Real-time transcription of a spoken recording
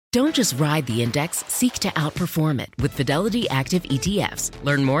Don't just ride the index, seek to outperform it with Fidelity Active ETFs.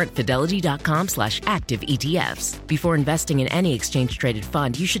 Learn more at fidelity.com/active ETFs. Before investing in any exchange-traded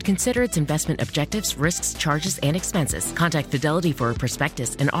fund, you should consider its investment objectives, risks, charges, and expenses. Contact Fidelity for a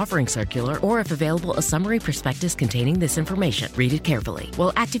prospectus, an offering circular, or if available, a summary prospectus containing this information. Read it carefully.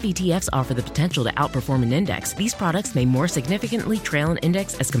 While active ETFs offer the potential to outperform an index, these products may more significantly trail an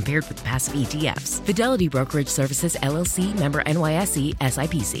index as compared with passive ETFs. Fidelity Brokerage Services, LLC, member NYSE,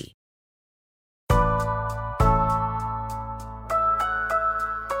 SIPC.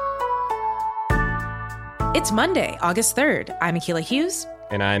 It's Monday, August 3rd. I'm Akilah Hughes.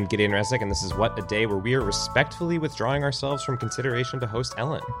 And I'm Gideon Resnick, and this is What a Day, where we are respectfully withdrawing ourselves from consideration to host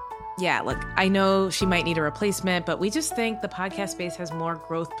Ellen. Yeah, look, I know she might need a replacement, but we just think the podcast space has more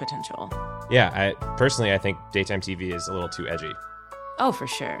growth potential. Yeah, I think daytime TV is a little too edgy. Oh, for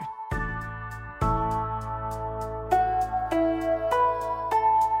sure.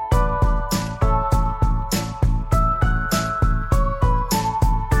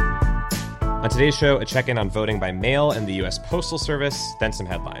 On today's show, a check-in on voting by mail and the U.S. Postal Service, then some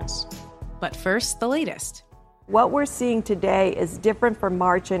headlines. But first, the latest. What we're seeing today is different from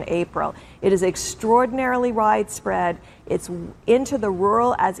March and April. It is extraordinarily widespread. It's into the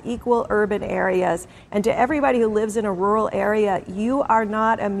rural as equal urban areas. And to everybody who lives in a rural area, you are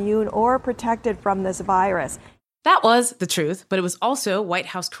not immune or protected from this virus. That was the truth, but it was also White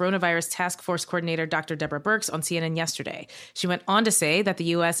House Coronavirus Task Force Coordinator Dr. Deborah Birx on CNN yesterday. She went on to say that the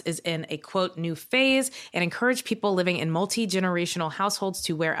U.S. is in a, quote, new phase and encouraged people living in multi-generational households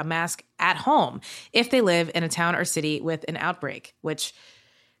to wear a mask at home if they live in a town or city with an outbreak, which,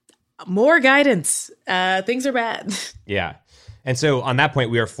 more guidance. Things are bad. Yeah. And so on that point,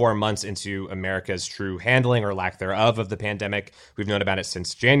 we are 4 months into America's true handling or lack thereof of the pandemic. We've known about it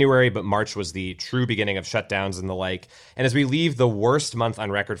since January, but March was the true beginning of shutdowns and the like. And as we leave the worst month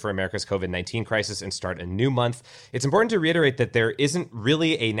on record for America's COVID-19 crisis and start a new month, it's important to reiterate that there isn't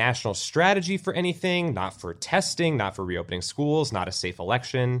really a national strategy for anything, not for testing, not for reopening schools, not a safe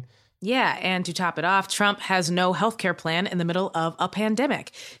election. Yeah, and to top it off, Trump has no healthcare plan in the middle of a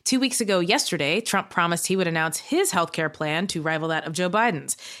pandemic. 2 weeks ago yesterday, Trump promised he would announce his healthcare plan to rival that of Joe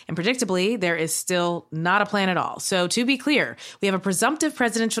Biden's. And predictably, there is still not a plan at all. So to be clear, we have a presumptive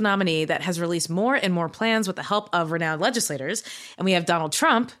presidential nominee that has released more and more plans with the help of renowned legislators. And we have Donald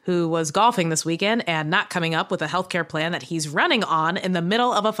Trump, who was golfing this weekend and not coming up with a healthcare plan that he's running on in the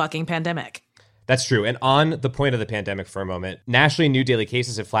middle of a fucking pandemic. That's true. And on the point of the pandemic for a moment, nationally, new daily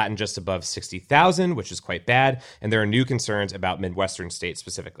cases have flattened just above 60,000, which is quite bad. And there are new concerns about Midwestern states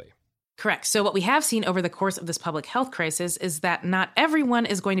specifically. Correct. So what we have seen over the course of this public health crisis is that not everyone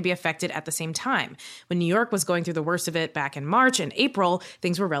is going to be affected at the same time. When New York was going through the worst of it back in March and April,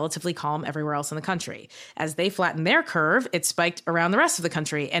 things were relatively calm everywhere else in the country. As they flattened their curve, it spiked around the rest of the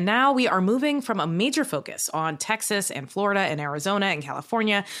country. And now we are moving from a major focus on Texas and Florida and Arizona and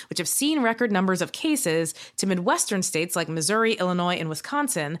California, which have seen record numbers of cases, to Midwestern states like Missouri, Illinois, and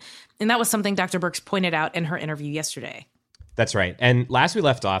Wisconsin. And that was something Dr. Birx pointed out in her interview yesterday. That's right. And last we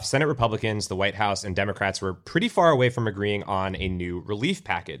left off, Senate Republicans, the White House, and Democrats were pretty far away from agreeing on a new relief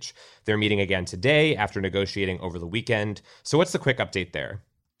package. They're meeting again today after negotiating over the weekend. So what's the quick update there?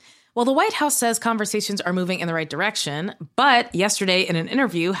 Well, the White House says conversations are moving in the right direction. But yesterday in an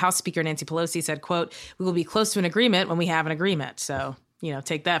interview, House Speaker Nancy Pelosi said, quote, "We will be close to an agreement when we have an agreement." So,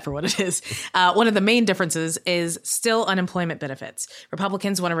 take that for what it is. One of the main differences is still unemployment benefits.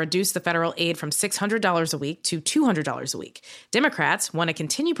 Republicans want to reduce the federal aid from $600 a week to $200 a week. Democrats want to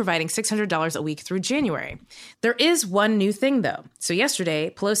continue providing $600 a week through January. There is one new thing, though. So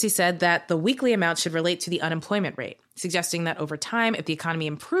yesterday, Pelosi said that the weekly amount should relate to the unemployment rate, suggesting that over time, if the economy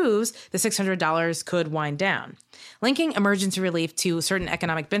improves, the $600 could wind down. Linking emergency relief to certain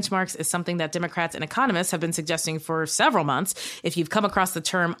economic benchmarks is something that Democrats and economists have been suggesting for several months. If you've come across the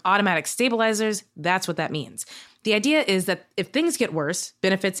term automatic stabilizers, that's what that means. The idea is that if things get worse,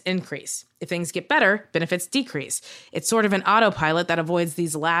 benefits increase. If things get better, benefits decrease. It's sort of an autopilot that avoids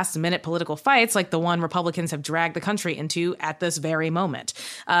these last-minute political fights like the one Republicans have dragged the country into at this very moment.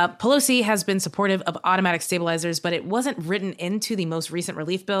 Pelosi has been supportive of automatic stabilizers, but it wasn't written into the most recent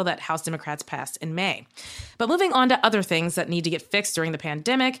relief bill that House Democrats passed in May. But moving on to other things that need to get fixed during the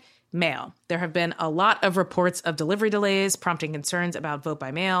pandemic, mail. There have been a lot of reports of delivery delays, prompting concerns about vote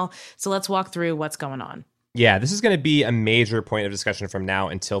by mail. So let's walk through what's going on. Yeah, this is going to be a major point of discussion from now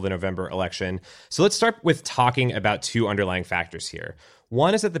until the November election. So let's start with talking about two underlying factors here.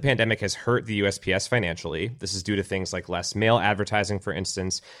 One is that the pandemic has hurt the USPS financially. This is due to things like less mail advertising, for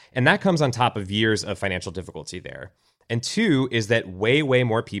instance, and that comes on top of years of financial difficulty there. And two is that way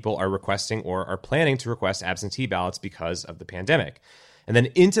more people are requesting or are planning to request absentee ballots because of the pandemic. And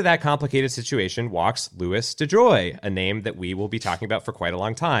then into that complicated situation walks Louis DeJoy, a name that we will be talking about for quite a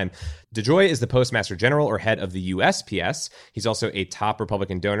long time. DeJoy is the Postmaster General or head of the USPS. He's also a top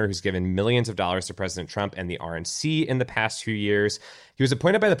Republican donor who's given millions of dollars to President Trump and the RNC in the past few years. He was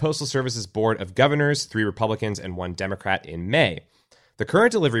appointed by the Postal Service's Board of Governors, 3 Republicans and 1 Democrat, in May. The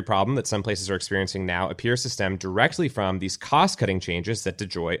current delivery problem that some places are experiencing now appears to stem directly from these cost-cutting changes that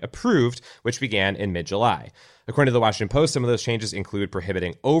DeJoy approved, which began in mid-July. According to the Washington Post, some of those changes include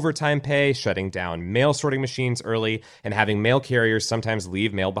prohibiting overtime pay, shutting down mail sorting machines early, and having mail carriers sometimes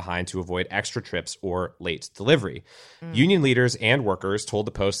leave mail behind to avoid extra trips or late delivery. Union leaders and workers told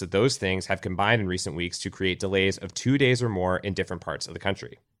the Post that those things have combined in recent weeks to create delays of 2 days or more in different parts of the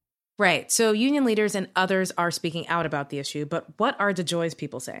country. Right. So union leaders and others are speaking out about the issue, but what are DeJoy's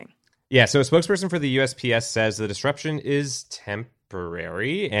people saying? Yeah, so a spokesperson for the USPS says the disruption is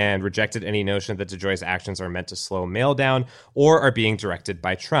temporary and rejected any notion that DeJoy's actions are meant to slow mail down or are being directed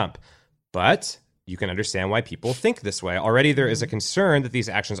by Trump. But you can understand why people think this way. Already there is a concern that these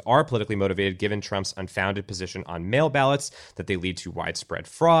actions are politically motivated given Trump's unfounded position on mail ballots, that they lead to widespread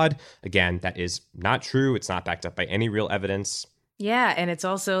fraud. Again, that is not true. It's not backed up by any real evidence. Yeah, and it's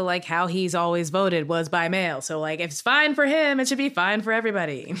also like how he's always voted was by mail. So like if it's fine for him, it should be fine for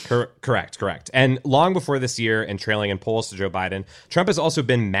everybody. Correct. And long before this year and trailing in polls to Joe Biden, Trump has also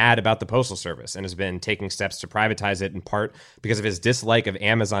been mad about the Postal Service and has been taking steps to privatize it in part because of his dislike of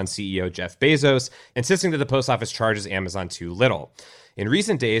Amazon CEO Jeff Bezos, insisting that the post office charges Amazon too little. In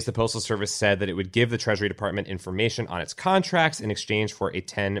recent days, the Postal Service said that it would give the Treasury Department information on its contracts in exchange for a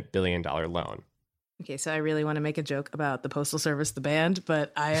 $10 billion loan. Okay, so I really want to make a joke about the Postal Service, the band,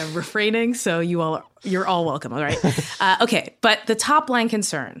 but I am refraining, so you're all welcome, all right? Okay, but the top line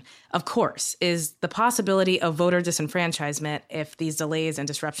concern, of course, is the possibility of voter disenfranchisement if these delays and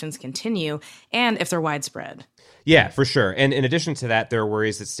disruptions continue and if they're widespread. Yeah, for sure. And in addition to that, there are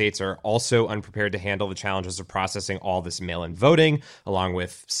worries that states are also unprepared to handle the challenges of processing all this mail-in voting, along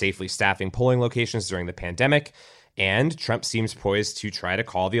with safely staffing polling locations during the pandemic. And Trump seems poised to try to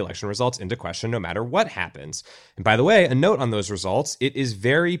call the election results into question no matter what happens. And by the way, a note on those results, it is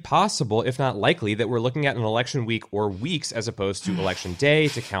very possible, if not likely, that we're looking at an election week or weeks as opposed to election day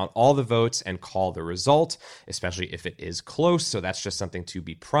to count all the votes and call the result, especially if it is close. So that's just something to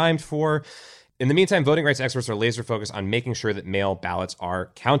be primed for. In the meantime, voting rights experts are laser focused on making sure that mail ballots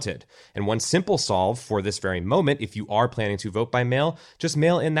are counted. And one simple solve for this very moment, if you are planning to vote by mail, just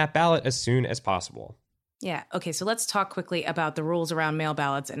mail in that ballot as soon as possible. Yeah. Okay. So let's talk quickly about the rules around mail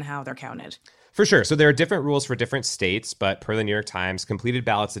ballots and how they're counted. For sure. So there are different rules for different states, but per the New York Times, completed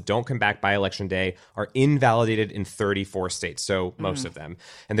ballots that don't come back by Election Day are invalidated in 34 states, so most of them.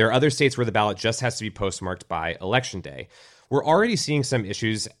 And there are other states where the ballot just has to be postmarked by Election Day. We're already seeing some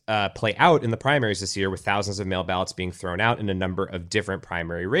issues play out in the primaries this year with thousands of mail ballots being thrown out in a number of different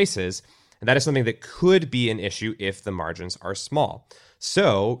primary races. And that is something that could be an issue if the margins are small.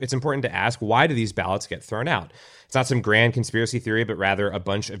 So it's important to ask, why do these ballots get thrown out? It's not some grand conspiracy theory, but rather a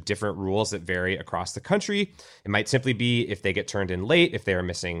bunch of different rules that vary across the country. It might simply be if they get turned in late, if they are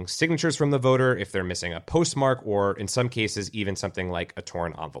missing signatures from the voter, if they're missing a postmark, or in some cases, even something like a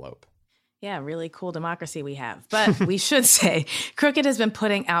torn envelope. Yeah, really cool democracy we have. But we should say Crooked has been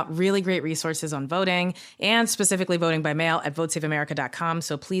putting out really great resources on voting and specifically voting by mail at votesaveamerica.com.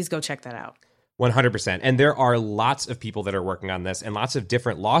 So please go check that out. 100%. And there are lots of people that are working on this and lots of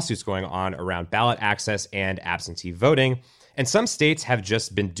different lawsuits going on around ballot access and absentee voting. And some states have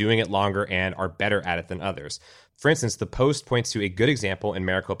just been doing it longer and are better at it than others. For instance, the Post points to a good example in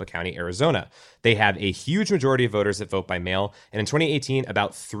Maricopa County, Arizona. They have a huge majority of voters that vote by mail. And in 2018,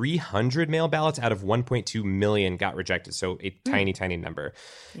 about 300 mail ballots out of 1.2 million got rejected. So a tiny number.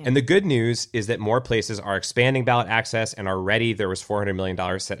 Yeah. And the good news is that more places are expanding ballot access and already there was $400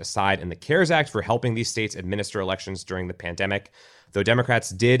 million set aside in the CARES Act for helping these states administer elections during the pandemic. Though Democrats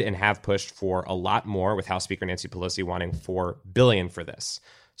did and have pushed for a lot more, with House Speaker Nancy Pelosi wanting $4 billion for this.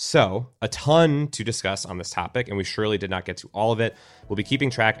 So, a ton to discuss on this topic, and we surely did not get to all of it. We'll be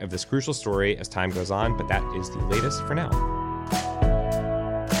keeping track of this crucial story as time goes on, but that is the latest for now.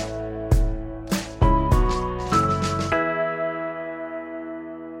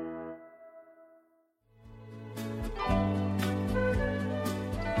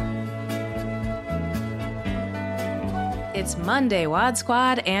 It's Monday, Wad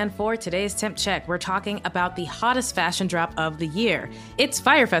Squad, and for today's Temp Check, we're talking about the hottest fashion drop of the year. It's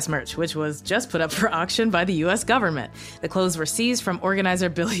Fyre Fest merch, which was just put up for auction by the U.S. government. The clothes were seized from organizer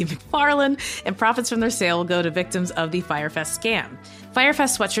Billy McFarland, and profits from their sale will go to victims of the Fyre Fest scam. Fyre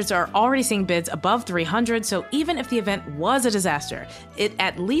Fest sweatshirts are already seeing bids above $300, so even if the event was a disaster, it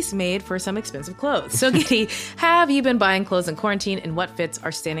at least made for some expensive clothes. So, Giddy, have you been buying clothes in quarantine, and what fits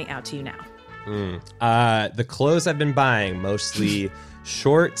are standing out to you now? The clothes I've been buying, mostly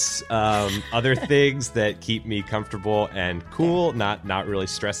shorts, other things that keep me comfortable and cool, not really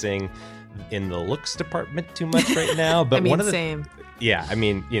stressing in the looks department too much right now. But same. Yeah, I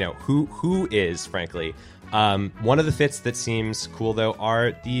mean, who is, frankly. One of the fits that seems cool, though,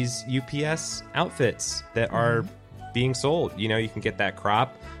 are these UPS outfits that are being sold. You can get that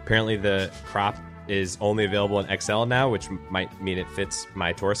crop. Apparently the crop is only available in XL now, which might mean it fits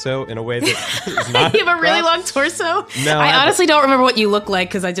my torso in a way that is not. You have a really long torso? No, I honestly don't remember what you look like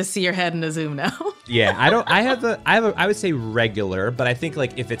because I just see your head in a Zoom now. Yeah, I would say regular, but I think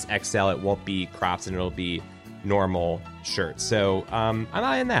like if it's XL, it won't be cropped and it'll be normal shirts. So I'm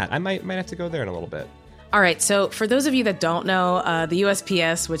eyeing that. I might have to go there in a little bit. All right, so for those of you that don't know, the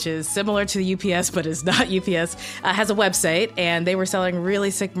USPS, which is similar to the UPS but is not UPS, has a website, and they were selling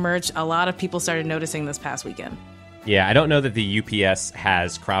really sick merch. A lot of people started noticing this past weekend. Yeah, I don't know that the UPS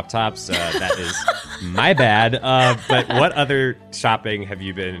has crop tops. That is my bad. But what other shopping have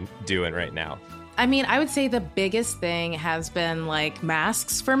you been doing right now? I mean, I would say the biggest thing has been like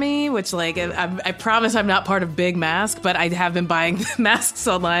masks for me, which I promise I'm not part of Big Mask, but I have been buying masks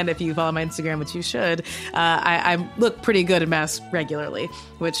online. If you follow my Instagram, which you should, I look pretty good in masks regularly,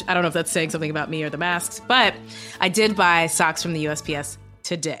 which I don't know if that's saying something about me or the masks, but I did buy socks from the USPS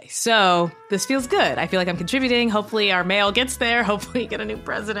today. So this feels good. I feel like I'm contributing. Hopefully our mail gets there. Hopefully we get a new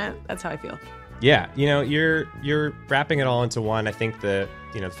president. That's how I feel. Yeah, you're wrapping it all into one. I think the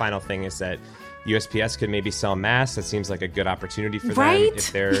final thing is that USPS could maybe sell masks. That seems like a good opportunity for them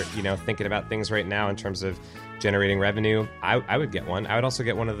if they're, thinking about things right now in terms of generating revenue. I would get one. I would also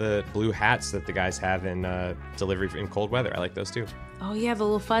get one of the blue hats that the guys have in delivery in cold weather. I like those too. Oh yeah, the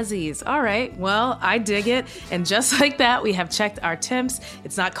little fuzzies. All right, well, I dig it. And just like that, we have checked our temps.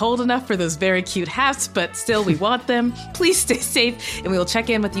 It's not cold enough for those very cute hats, but still we want them. Please stay safe, and we will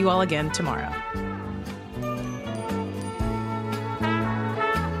check in with you all again tomorrow.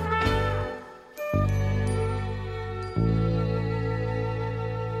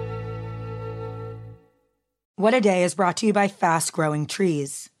 What a Day is brought to you by Fast Growing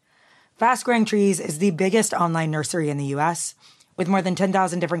Trees. Fast Growing Trees is the biggest online nursery in the U.S., with more than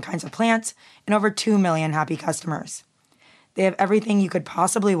 10,000 different kinds of plants and over 2 million happy customers. They have everything you could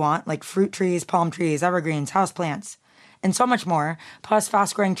possibly want, like fruit trees, palm trees, evergreens, houseplants, and so much more. Plus,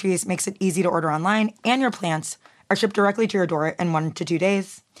 Fast Growing Trees makes it easy to order online, and your plants are shipped directly to your door in 1 to 2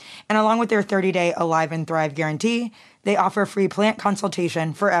 days. And along with their 30-day Alive and Thrive guarantee, they offer free plant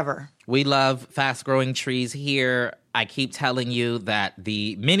consultation forever. We love Fast Growing Trees here. I keep telling you that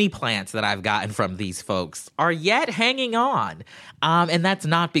the mini plants that I've gotten from these folks are yet hanging on. And that's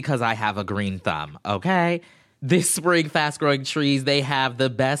not because I have a green thumb, okay? This spring, Fast Growing Trees, they have the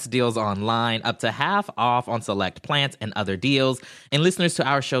best deals online, up to half off on select plants and other deals. And listeners to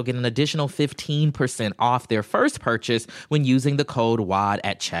our show get an additional 15% off their first purchase when using the code WAD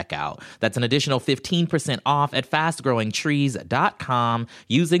at checkout. That's an additional 15% off at fastgrowingtrees.com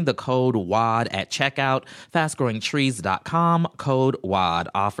using the code WAD at checkout. Fastgrowingtrees.com, code WAD.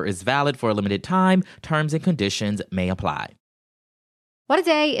 Offer is valid for a limited time. Terms and conditions may apply. What a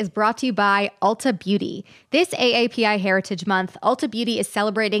Day is brought to you by Ulta Beauty. This AAPI Heritage Month, Ulta Beauty is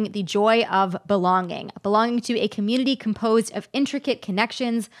celebrating the joy of belonging to a community composed of intricate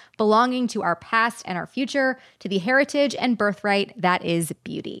connections, belonging to our past and our future, to the heritage and birthright that is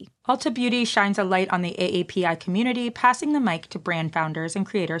beauty. Ulta Beauty shines a light on the AAPI community, passing the mic to brand founders and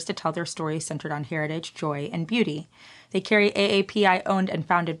creators to tell their stories centered on heritage, joy, and beauty. They carry AAPI-owned and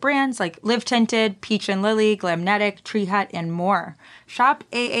founded brands like Live Tinted, Peach and Lily, Glamnetic, Tree Hut, and more. Shop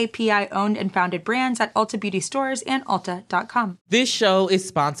AAPI-owned and founded brands at Ulta Beauty stores and Ulta.com. This show is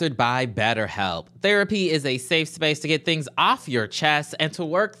sponsored by BetterHelp. Therapy is a safe space to get things off your chest and to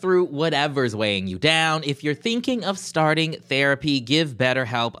work through whatever's weighing you down. If you're thinking of starting therapy, give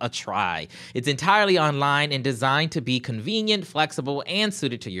BetterHelp a try. It's entirely online and designed to be convenient, flexible, and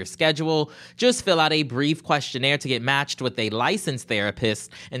suited to your schedule. Just fill out a brief questionnaire to get matched with a licensed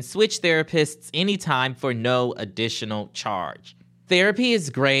therapist and switch therapists anytime for no additional charge. Therapy is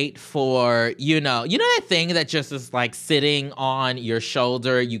great for, you know that thing that just is like sitting on your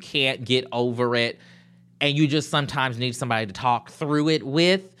shoulder, you can't get over it, and you just sometimes need somebody to talk through it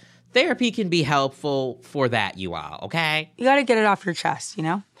with. Therapy can be helpful for that, you all, okay? You got to get it off your chest, you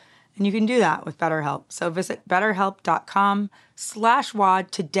know? And you can do that with BetterHelp. So visit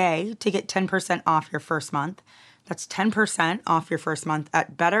betterhelp.com/WAD today to get 10% off your first month. That's 10% off your first month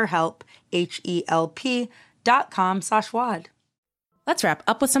at BetterHelp, HELP.com/WAD. Let's wrap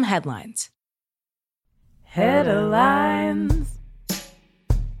up with some headlines. Headlines.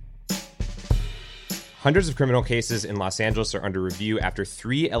 Hundreds of criminal cases in Los Angeles are under review after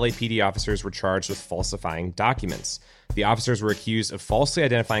 3 LAPD officers were charged with falsifying documents. The officers were accused of falsely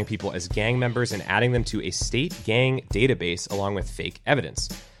identifying people as gang members and adding them to a state gang database along with fake evidence.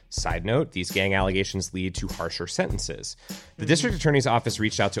 Side note, these gang allegations lead to harsher sentences. The district attorney's office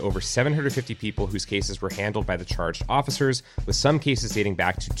reached out to over 750 people whose cases were handled by the charged officers, with some cases dating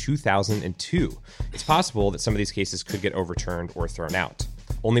back to 2002. It's possible that some of these cases could get overturned or thrown out.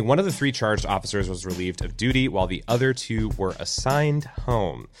 Only one of the 3 charged officers was relieved of duty, while the other 2 were assigned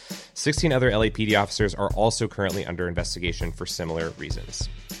home. 16 other LAPD officers are also currently under investigation for similar reasons.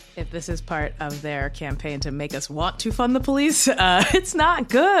 If this is part of their campaign to make us want to fund the police, it's not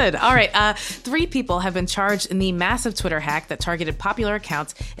good. All right, 3 people have been charged in the massive Twitter hack that targeted popular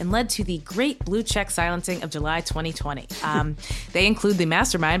accounts and led to the great blue check silencing of July 2020. They include the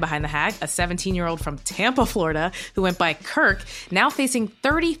mastermind behind the hack, a 17-year-old from Tampa, Florida, who went by Kirk, now facing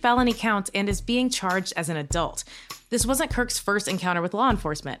 30 felony counts and is being charged as an adult. This wasn't Kirk's first encounter with law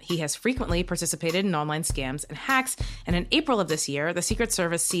enforcement. He has frequently participated in online scams and hacks, and in April of this year, the Secret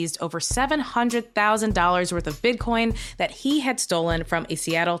Service seized over $700,000 worth of Bitcoin that he had stolen from a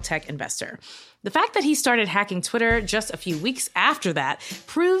Seattle tech investor. The fact that he started hacking Twitter just a few weeks after that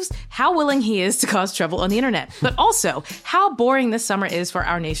proves how willing he is to cause trouble on the internet, but also how boring this summer is for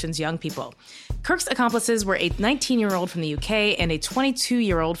our nation's young people. Kirk's accomplices were a 19-year-old from the UK and a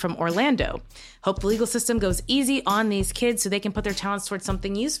 22-year-old from Orlando. Hope the legal system goes easy on these kids so they can put their talents towards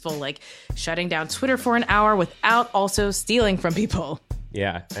something useful, like shutting down Twitter for an hour without also stealing from people.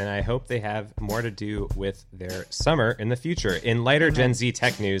 Yeah, and I hope they have more to do with their summer in the future. In lighter Gen Z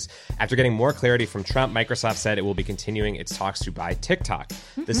tech news, after getting more clarity from Trump, Microsoft said it will be continuing its talks to buy TikTok.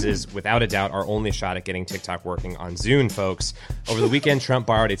 This is, without a doubt, our only shot at getting TikTok working on Zune, folks. Over the weekend, Trump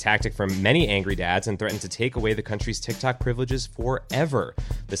borrowed a tactic from many angry dads and threatened to take away the country's TikTok privileges forever.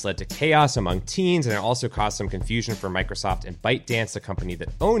 This led to chaos among teens, and it also caused some confusion for Microsoft and ByteDance, the company that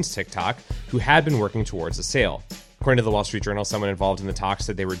owns TikTok, who had been working towards a sale. According to the Wall Street Journal, someone involved in the talks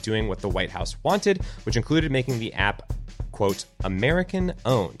said they were doing what the White House wanted, which included making the app, quote,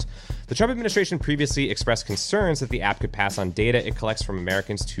 American-owned. The Trump administration previously expressed concerns that the app could pass on data it collects from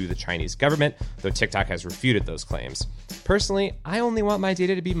Americans to the Chinese government, though TikTok has refuted those claims. Personally, I only want my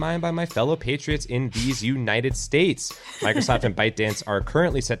data to be mined by my fellow patriots in these United States. Microsoft and ByteDance are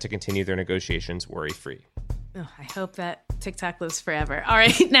currently set to continue their negotiations worry-free. Oh, I hope that TikTok lives forever. All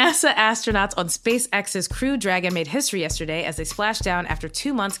right, NASA astronauts on SpaceX's Crew Dragon made history yesterday as they splashed down after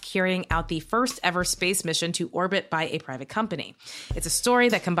 2 months carrying out the first ever space mission to orbit by a private company. It's a story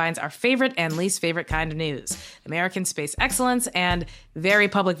that combines our favorite and least favorite kind of news: American space excellence and very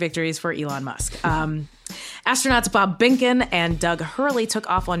public victories for Elon Musk. Astronauts Bob Behnken and Doug Hurley took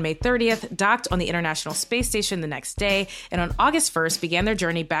off on May 30th, docked on the International Space Station the next day, and on August 1st began their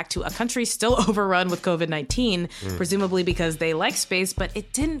journey back to a country still overrun with COVID-19, presumably because they like space, but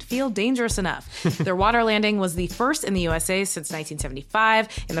it didn't feel dangerous enough. Their water landing was the first in the USA since 1975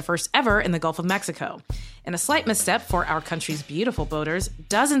 and the first ever in the Gulf of Mexico. In a slight misstep for our country's beautiful boaters,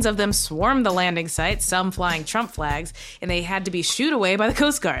 dozens of them swarmed the landing site, some flying Trump flags, and they had to be shooed away by the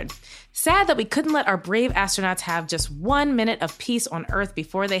Coast Guard. Sad that we couldn't let our brave astronauts have just 1 minute of peace on Earth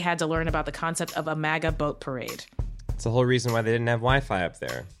before they had to learn about the concept of a MAGA boat parade. That's the whole reason why they didn't have Wi-Fi up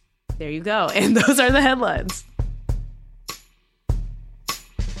there. There you go. And those are the headlines.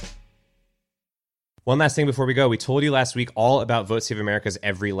 One last thing before we go. We told you last week all about Vote Save America's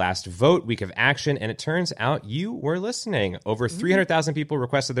Every Last Vote week of action, and it turns out you were listening. Over 300,000 people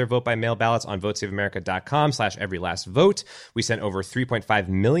requested their vote by mail ballots on votesaveamerica.com/everylastvote. We sent over 3.5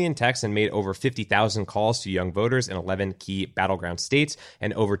 million texts and made over 50,000 calls to young voters in 11 key battleground states,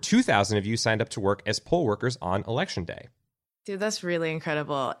 and over 2,000 of you signed up to work as poll workers on Election Day. Dude, that's really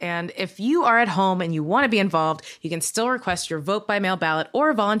incredible. And if you are at home and you want to be involved, you can still request your vote by mail ballot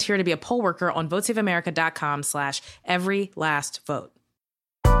or volunteer to be a poll worker on votesaveamerica.com/everylastvote.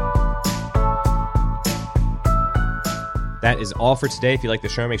 That is all for today. If you like the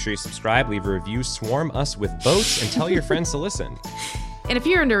show, make sure you subscribe, leave a review, swarm us with votes, and tell your friends to listen. And if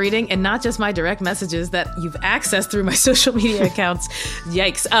you're into reading and not just my direct messages that you've accessed through my social media accounts,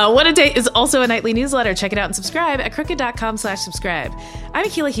 yikes. What a Day is also a nightly newsletter. Check it out and subscribe at crooked.com/subscribe. I'm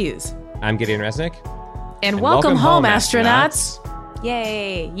Akilah Hughes. I'm Gideon Resnick. And welcome home, astronauts.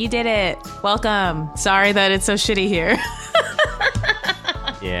 Yay, you did it. Welcome. Sorry that it's so shitty here.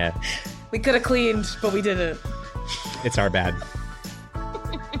 Yeah. We could have cleaned, but we didn't. It's our bad.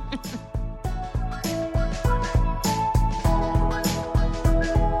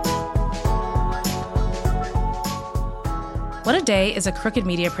 What a Day is a Crooked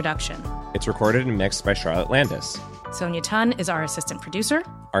Media production. It's recorded and mixed by Charlotte Landis. Sonia Tun is our assistant producer.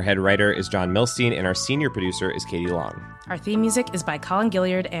 Our head writer is John Milstein, and our senior producer is Katie Long. Our theme music is by Colin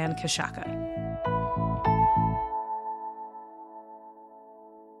Gilliard and Kashaka.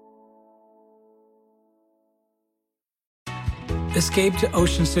 Escape to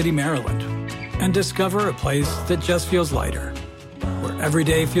Ocean City, Maryland, and discover a place that just feels lighter, where every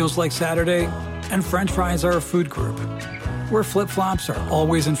day feels like Saturday, and French fries are a food group, where flip-flops are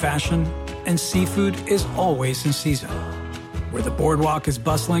always in fashion, and seafood is always in season, where the boardwalk is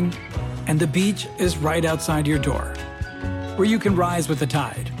bustling, and the beach is right outside your door, where you can rise with the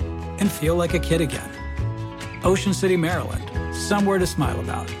tide and feel like a kid again. Ocean City, Maryland, somewhere to smile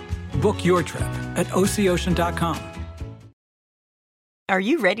about. Book your trip at OCOcean.com. Are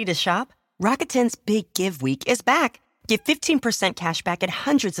you ready to shop? Rakuten's Big Give Week is back. Get 15% cash back at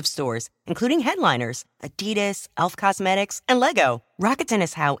hundreds of stores, including headliners, Adidas, Elf Cosmetics, and Lego. Rakuten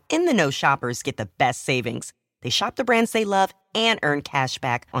is how in-the-know shoppers get the best savings. They shop the brands they love and earn cash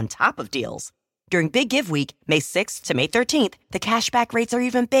back on top of deals. During Big Give Week, May 6th to May 13th, the cash back rates are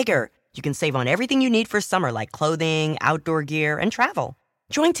even bigger. You can save on everything you need for summer like clothing, outdoor gear, and travel.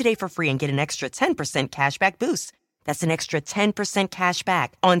 Join today for free and get an extra 10% cash back boost. That's an extra 10% cash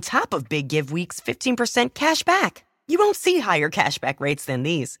back on top of Big Give Week's 15% cash back. You won't see higher cashback rates than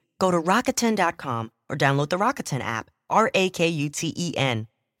these. Go to Rakuten.com or download the Rakuten app, Rakuten.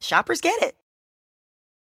 Shoppers get it.